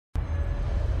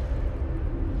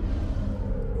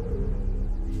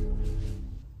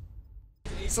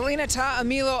Selina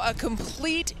Ta'amilo, a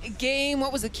complete game.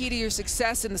 What was the key to your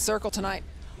success in the circle tonight?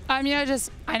 I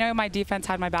know my defense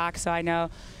had my back, so I know,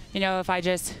 if I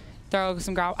just throw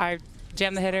some ground, I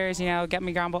jam the hitters, get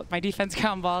me my defense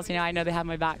ground balls, I know they have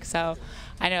my back. So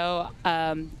I know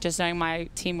just knowing my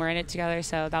team, we're in it together,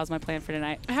 so that was my plan for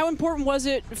tonight. How important was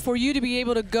it for you to be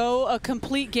able to go a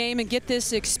complete game and get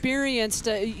this experience?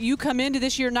 You come into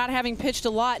this year not having pitched a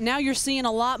lot. Now you're seeing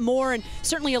a lot more, and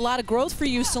certainly a lot of growth for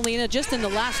you, Selina, just in the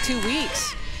last 2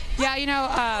 weeks. Yeah,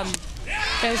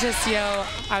 it was just,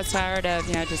 I was tired of,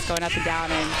 just going up and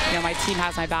down, and, my team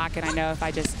has my back, and I know if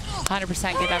I just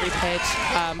 100% give every pitch,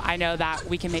 I know that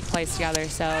we can make plays together.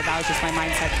 So that was just my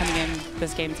mindset coming in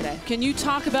this game today. Can you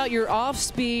talk about your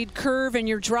off-speed curve and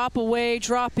your drop away,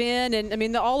 drop in,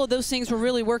 and all of those things were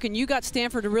really working. You got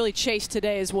Stanford to really chase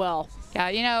today as well.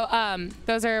 Yeah,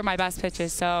 those are my best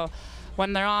pitches. So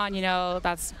when they're on,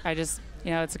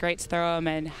 it's great to throw them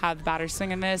and have the batter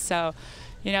swing and miss. So,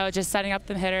 just setting up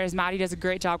the hitters. Maddie does a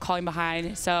great job calling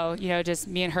behind. So, just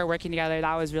me and her working together,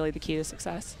 that was really the key to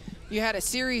success. You had a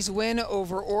series win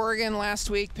over Oregon last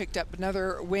week, picked up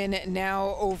another win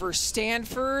now over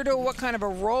Stanford. What kind of a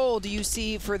role do you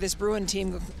see for this Bruin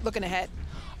team looking ahead?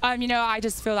 I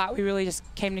just feel that we really just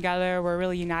came together. We're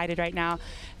really united right now.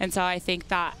 And so I think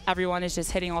that everyone is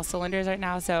just hitting all cylinders right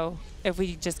now. So if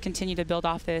we just continue to build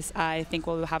off this, I think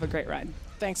we'll have a great run.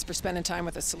 Thanks for spending time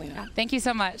with us, Selina. Thank you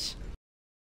so much.